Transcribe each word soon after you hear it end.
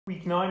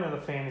Week 9 of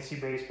the fantasy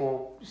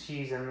baseball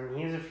season, and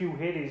here's a few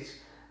hitters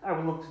I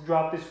would look to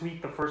drop this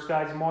week. The first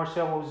guy is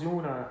Marcell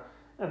Ozuna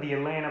of the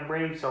Atlanta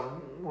Braves.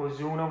 So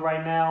Ozuna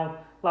right now,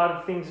 a lot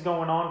of things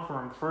going on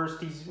for him. First,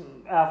 he's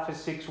out for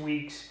 6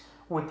 weeks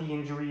with the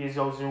injury is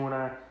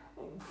Ozuna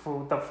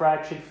for the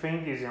fractured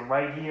fingers, and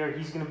right here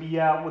he's going to be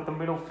out with the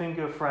middle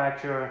finger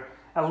fracture.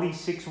 At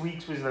least 6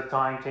 weeks was the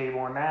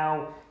timetable, and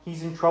now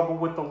he's in trouble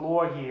with the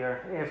law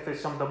here after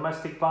some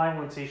domestic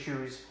violence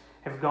issues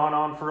have gone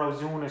on for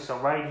Ozuna. So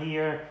right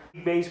here,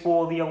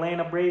 baseball, the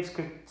Atlanta Braves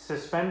could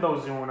suspend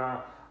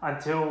Ozuna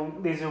until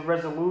there's a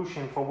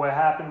resolution for what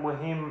happened with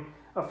him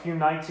a few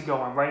nights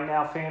ago. And right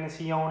now,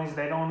 fantasy owners,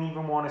 they don't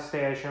even want to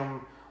stash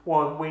him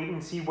or wait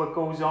and see what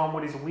goes on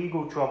with his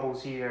legal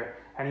troubles here.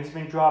 And he's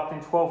been dropped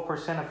in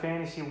 12% of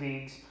fantasy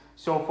leagues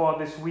so far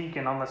this week.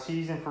 And on the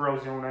season for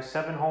Ozuna,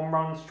 7 home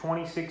runs,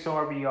 26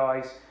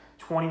 RBIs,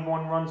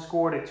 21 runs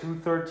scored, a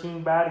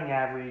 .213 batting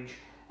average,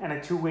 and a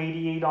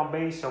 .288 on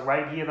base. So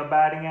right here, the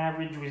batting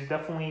average was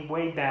definitely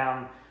way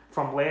down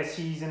from last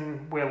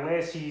season, where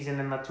last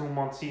season in the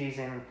 2-month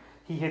season,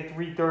 he hit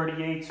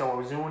 .338. So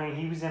Ozuna,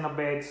 he was in a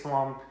bad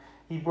slump.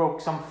 He broke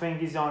some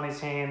fingers on his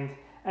hand.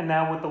 And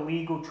now with the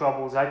legal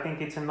troubles, I think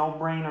it's a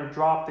no-brainer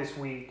drop this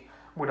week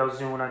with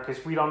Ozuna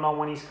because we don't know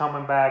when he's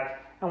coming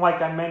back. And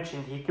like I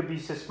mentioned, he could be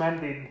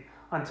suspended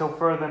until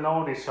further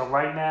notice. So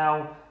right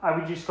now, I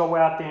would just go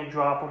out there and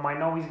drop him. I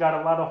know he's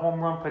got a lot of home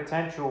run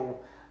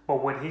potential,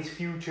 but with his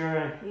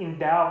future in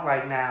doubt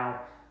right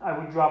now, I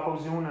would drop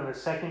Ozuna. The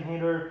second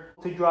hitter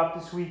to drop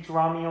this week's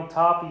Raimel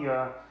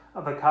Tapia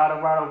of the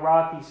Colorado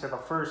Rockies. So the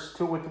first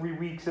 2 or 3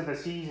 weeks of the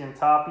season,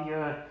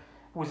 Tapia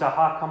was a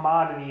hot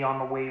commodity on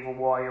the waiver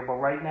wire. But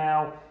right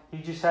now, he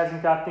just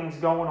hasn't got things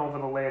going over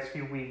the last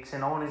few weeks.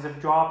 And owners have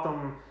dropped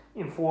him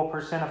in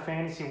 4% of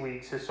fantasy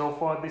leagues. So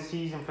far this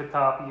season for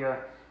Tapia,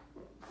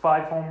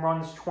 5 home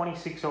runs,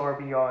 26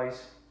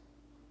 RBIs,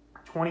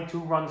 22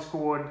 runs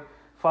scored,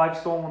 5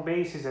 stolen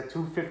bases, a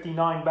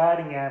 .259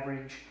 batting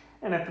average,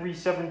 and a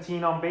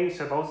 .317 on base.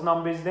 So those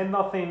numbers, they're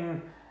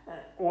nothing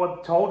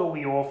or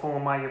totally awful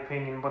in my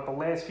opinion. But the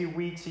last few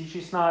weeks, he's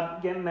just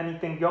not getting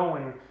anything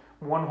going.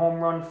 1 home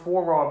run,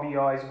 4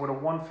 RBIs with a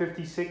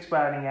 .156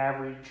 batting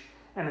average,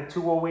 and a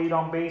 .208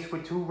 on base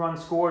with 2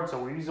 runs scored.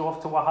 So he was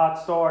off to a hot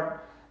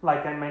start,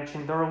 like I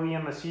mentioned early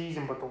in the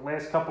season. But the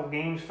last couple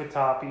games for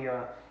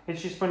Tapia,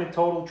 it's just been a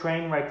total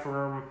train wreck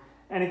for him.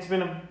 And it's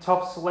been a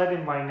tough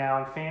sledding right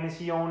now. And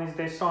fantasy owners,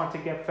 they're starting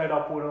to get fed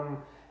up with him.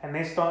 And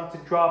they're starting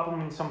to drop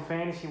him in some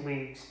fantasy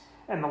leagues.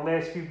 And the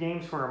last few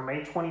games for him,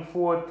 May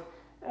 24th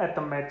at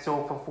the Mets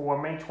 0 for 4.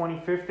 May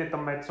 25th at the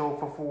Mets 0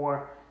 for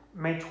 4.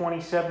 May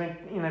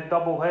 27th in a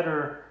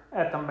doubleheader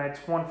at the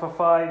Mets 1 for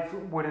 5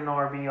 with an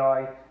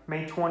RBI.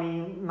 May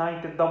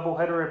 29th a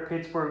doubleheader at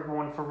Pittsburgh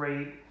 1 for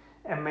 8.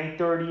 And May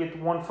 30th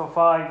 1 for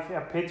 5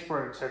 at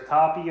Pittsburgh. So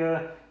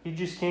Tapia, he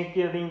just can't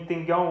get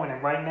anything going.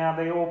 And right now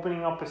they're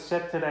opening up a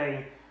set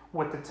today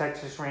with the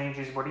Texas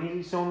Rangers. But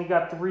he's only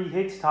got 3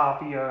 hits,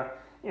 Tapia,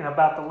 in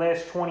about the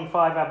last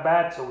 25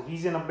 at-bats. So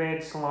he's in a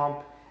bad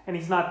slump. And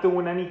he's not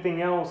doing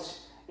anything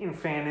else in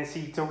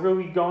fantasy to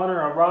really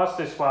garner a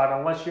roster spot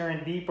unless you're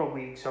in deeper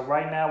leagues. So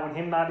right now, with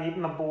him not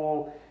hitting the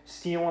ball,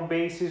 stealing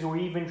bases, or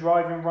even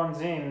driving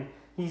runs in,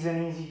 he's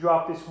an easy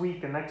drop this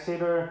week. The next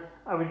hitter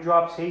I would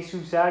drop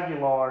Jesus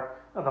Aguilar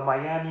of the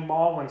Miami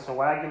Marlins.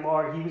 So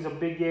Aguilar, he was a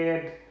big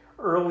ad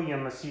early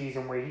in the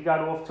season where he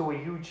got off to a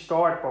huge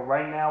start. But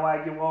right now,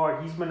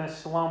 Aguilar, he's been a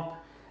slump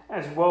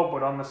as well.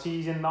 But on the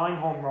season, 9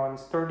 home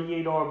runs,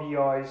 38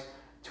 RBIs,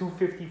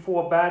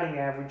 .254 batting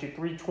average at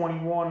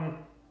 .321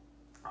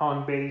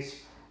 on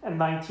base, and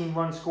 19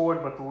 runs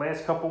scored. But the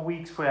last couple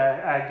weeks for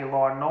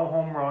Aguilar, no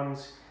home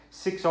runs,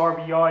 6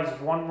 RBIs,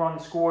 1 run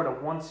scored, a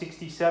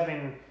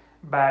 .167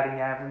 batting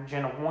average,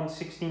 and a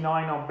 .169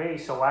 on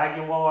base. So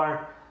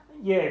Aguilar,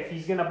 yeah, if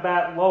he's going to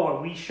bat low,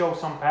 at least show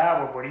some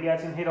power. But he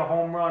hasn't hit a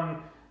home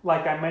run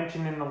like I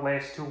mentioned in the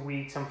last 2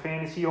 weeks. Some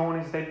fantasy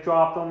owners, they've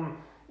dropped him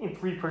in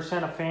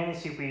 3% of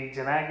fantasy leagues.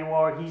 And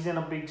Aguilar, he's in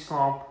a big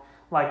slump.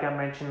 Like I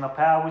mentioned, the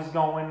power's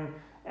going,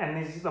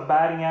 and the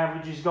batting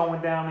average is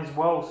going down as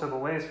well. So the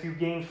last few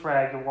games for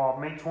Aguilar,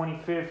 May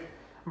 25th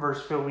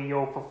versus Philly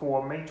 0 for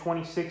 4. May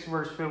 26th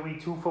versus Philly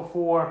 2 for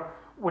 4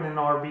 with an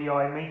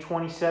RBI. May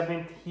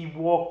 27th, he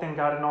walked and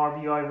got an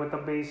RBI with the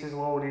bases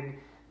loaded.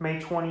 May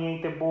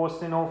 28th at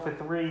Boston 0 for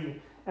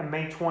 3. And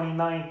May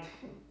 29th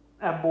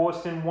at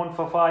Boston 1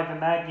 for 5 in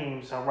that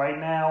game. So right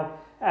now,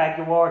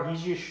 Aguilar,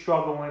 he's just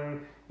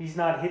struggling. He's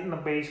not hitting the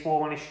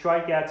baseball, and his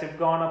strikeouts have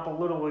gone up a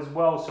little as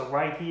well. So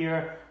right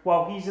here,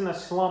 while he's in a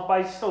slump,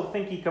 I still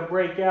think he could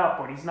break out,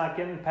 but he's not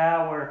getting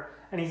power,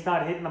 and he's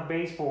not hitting the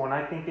baseball. And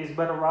I think there's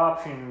better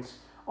options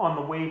on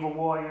the waiver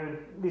wire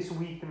this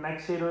week. The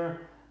next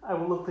hitter I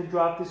will look to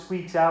drop this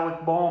week's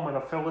Alec Bohm of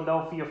the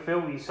Philadelphia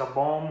Phillies. So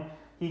Bohm,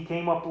 he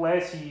came up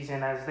last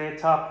season as their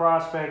top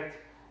prospect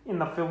in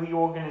the Philly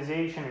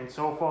organization, and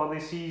so far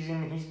this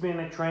season, he's been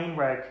a train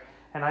wreck.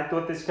 And I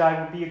thought this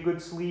guy would be a good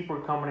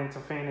sleeper coming into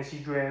fantasy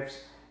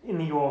drafts in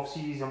the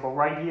offseason. But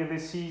right here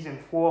this season,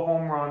 4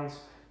 home runs,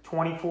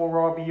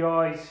 24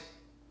 RBIs,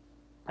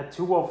 a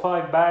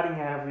 205 batting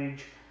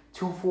average,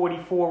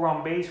 244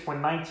 on base with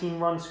 19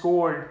 runs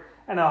scored,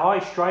 and a high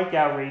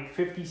strikeout rate,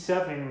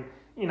 57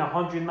 in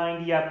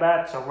 190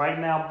 at-bats. So right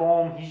now,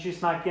 Bohm, he's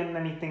just not getting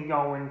anything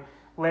going.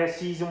 Last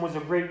season was a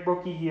great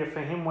rookie year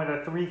for him with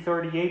a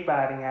 338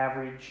 batting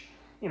average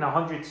in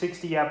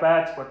 160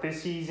 at-bats, but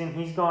this season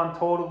he's gone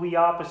totally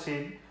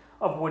opposite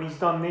of what he's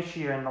done this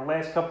year in the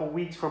last couple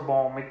weeks for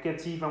Bohm. It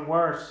gets even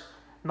worse.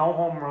 No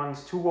home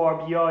runs, 2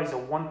 RBIs, a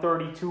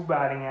 132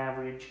 batting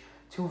average,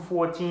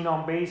 214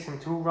 on base, and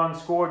 2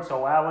 runs scored.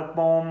 So Alec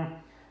Bohm,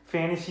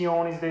 fantasy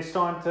owners, they're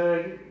starting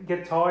to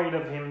get tired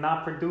of him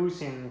not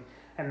producing,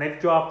 and they've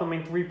dropped him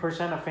in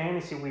 3% of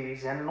fantasy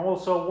leagues. And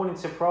also, it wouldn't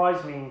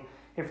surprise me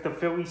if the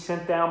Phillies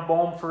sent down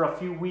Bohm for a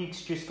few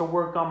weeks just to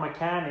work on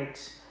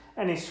mechanics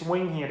and his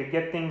swing here to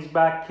get things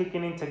back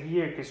kicking into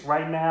gear, because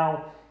right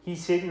now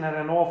he's sitting at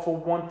an awful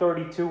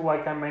 132,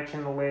 like I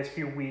mentioned the last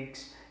few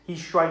weeks.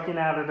 He's striking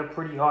out at a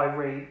pretty high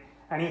rate,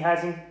 and he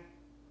hasn't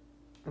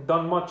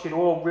done much at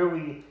all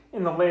really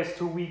in the last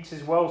 2 weeks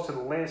as well. So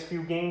the last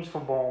few games for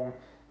Bohm: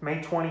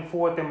 May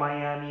 24th in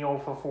Miami, 0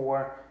 for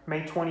 4.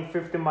 May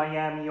 25th in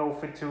Miami, 0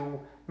 for 2.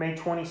 May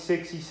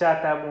 26th, he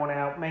sat that one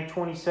out. May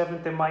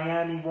 27th in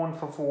Miami, 1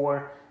 for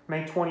 4.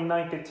 May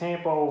 29th at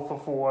Tampa, 0 for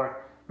 4.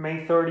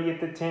 May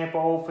 30th at Tampa,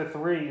 0 for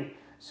 3.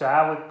 So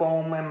Alec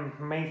Bohm, and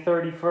May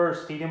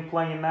 31st, he didn't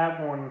play in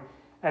that one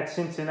at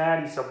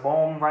Cincinnati. So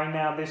Bohm, right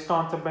now, they're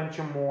starting to bench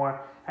him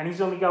more. And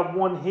he's only got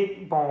 1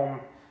 hit, Bohm,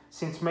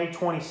 since May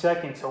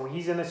 22nd. So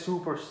he's in a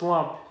super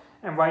slump.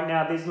 And right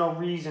now, there's no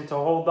reason to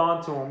hold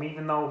on to him,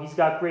 even though he's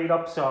got great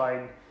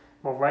upside.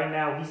 But right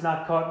now, he's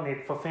not cutting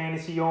it for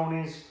fantasy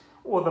owners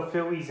or the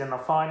Phillies. And the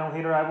final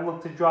hitter I would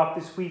look to drop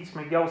this week's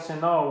Miguel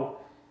Sano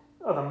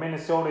of the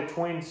Minnesota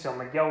Twins. So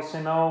Miguel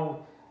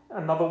Sano,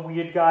 another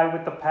weird guy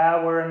with the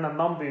power and the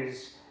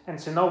numbers. And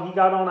Sano, he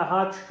got on a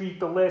hot streak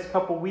the last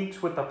couple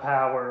weeks with the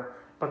power,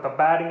 but the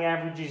batting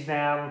average is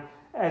down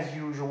as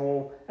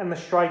usual, and the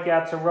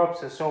strikeouts are up.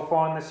 So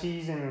far in the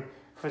season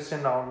for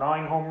Sano,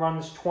 9 home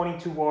runs,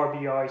 22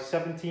 RBI,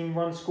 17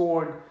 runs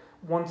scored,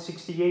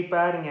 168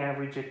 batting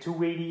average, a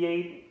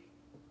 288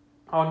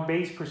 on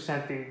base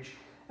percentage,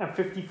 and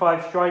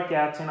 55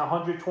 strikeouts in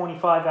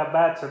 125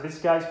 at-bats. So this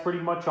guy's pretty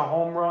much a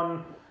home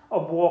run, a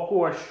walk,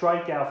 or a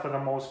strikeout for the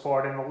most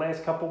part. In the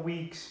last couple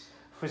weeks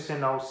for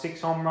Sano,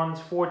 6 home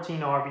runs,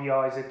 14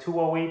 RBIs, a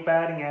 208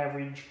 batting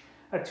average,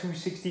 a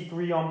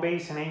 263 on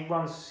base, and 8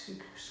 runs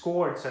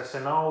scored. So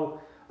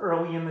Sano,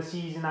 early in the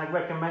season, I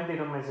recommended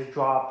him as a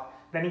drop.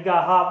 Then he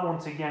got hot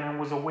once again and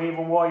was a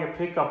waiver wire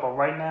pickup, but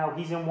right now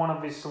he's in one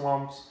of his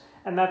slumps.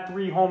 And that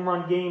 3 home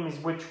run game is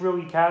which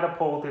really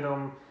catapulted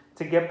him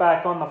to get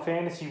back on the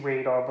fantasy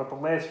radar. But the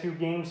last few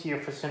games here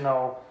for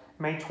Sano: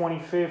 May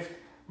 25th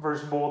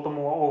versus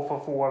Baltimore, 0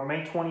 for 4.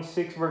 May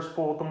 26th versus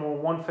Baltimore,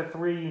 1 for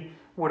 3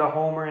 with a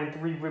homer and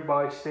 3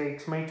 ribeye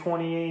steaks. May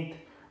 28th,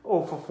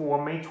 0 for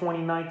 4. May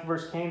 29th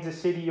versus Kansas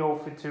City, 0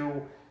 for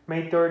 2.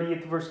 May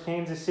 30th versus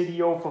Kansas City,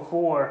 0 for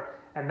 4.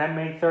 And then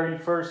May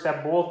 31st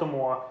at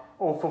Baltimore,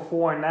 0 for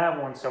 4 in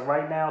that one. So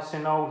right now,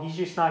 Sano, he's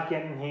just not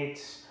getting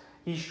hits.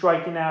 He's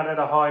striking out at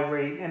a high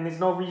rate. And there's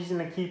no reason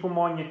to keep him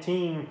on your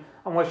team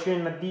unless you're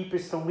in the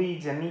deepest of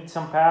leagues and need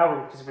some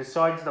power. Because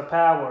besides the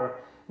power,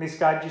 this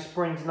guy just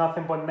brings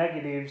nothing but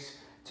negatives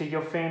to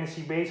your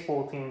fantasy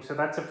baseball team. So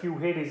that's a few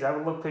hitters I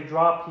would look to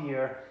drop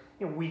here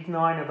in Week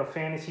 9 of the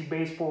fantasy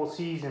baseball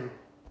season.